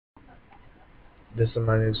This is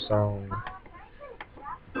my new song,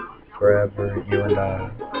 Forever, You and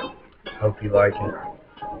I. Hope you like it.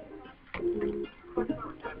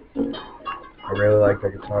 I really like the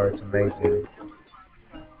guitar, it's amazing.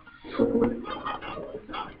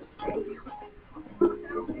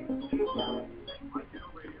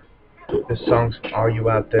 This song's for all you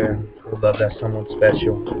out there who love that someone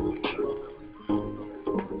special.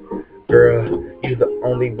 Girl, you the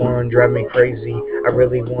only one, drive me crazy. I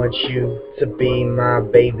really want you to be my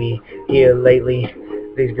baby. Here lately,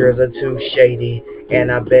 these girls are too shady,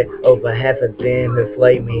 and I bet over half of them have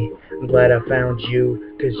played me. I'm glad I found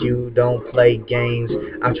you, cause you don't play games.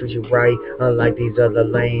 I'll treat you right, unlike these other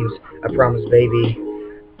lames. I promise, baby,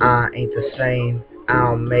 I ain't the same.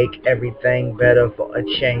 I'll make everything better for a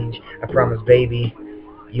change. I promise, baby,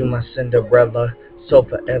 you my Cinderella. So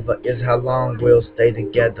forever is how long we'll stay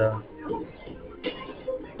together.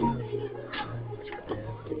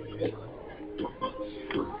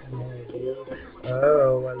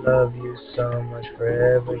 Oh, I love you so much,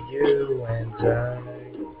 forever you and I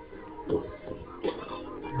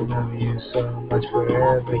love you so much,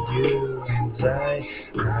 forever you and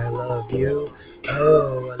I love you.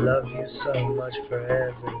 Oh, I love you so much,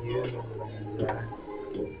 forever you and I.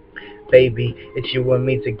 Baby, it's you and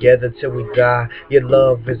me together till we die. Your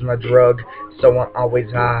love is my drug, so I'm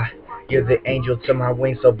always high. You're the angel to my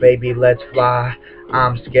wings, so baby, let's fly.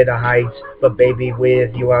 I'm scared of heights, but baby,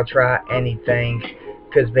 with you I'll try anything.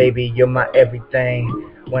 Cause baby, you're my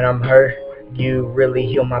everything. When I'm hurt, you really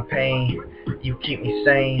heal my pain. You keep me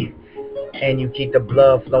sane, and you keep the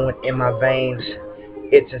blood flowing in my veins.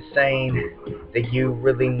 It's insane that you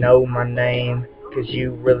really know my name, cause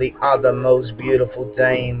you really are the most beautiful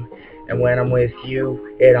dame. And when I'm with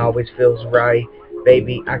you, it always feels right.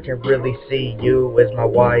 Baby, I can really see you as my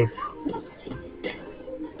wife.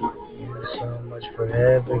 You so much,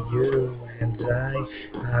 forever you and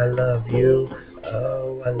I love you.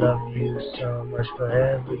 Oh, I love you so much,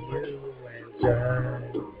 forever you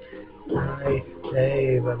and I,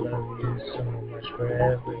 babe, I love you so much,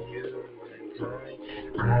 forever you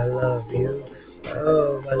and I love you.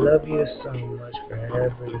 Oh, I love you so much,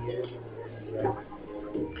 forever you and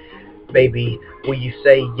baby, will you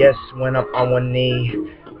say yes when I'm on one knee?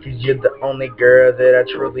 Cause you're the only girl that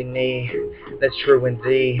I truly need. That's true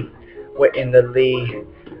indeed. We're in the lead.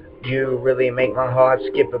 You really make my heart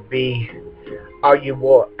skip a beat. All you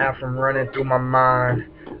wore out from running through my mind.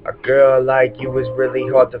 A girl like you was really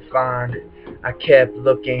hard to find. I kept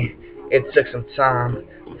looking, it took some time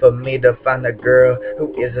for me to find a girl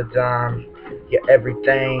who is a dime. You're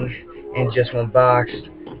everything in just one box.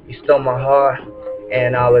 You stole my heart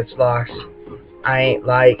and all its locks. I ain't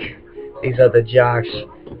like these other jocks.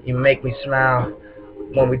 You make me smile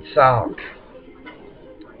when we talk.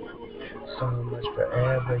 So much,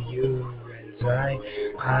 forever you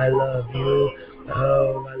and I love you.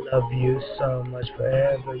 Oh, I love you so much,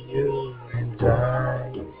 forever you and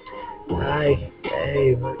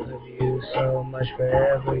babe, I love you so much,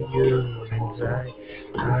 forever you and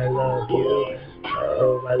I love you.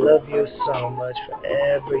 Oh, I love you so much,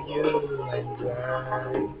 forever you and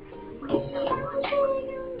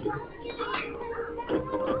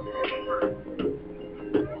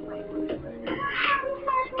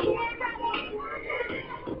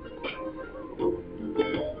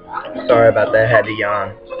Sorry about that, had to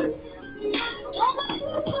yawn.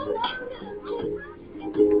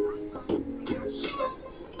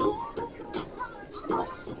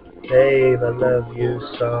 Babe, I love you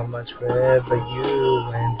so much, forever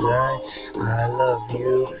you and I love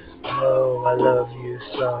you. Oh, I love you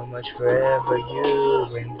so much, forever you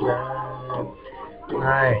and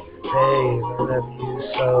babe, I love you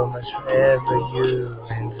so much, forever you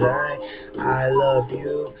and I love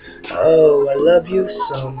you. Oh, I love you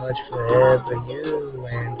so much, forever you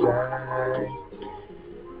and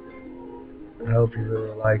I hope you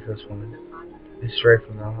really like this one. It's straight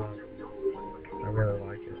from the heart. I really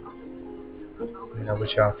like it. Let me know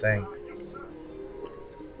what y'all think.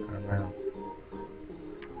 I don't know.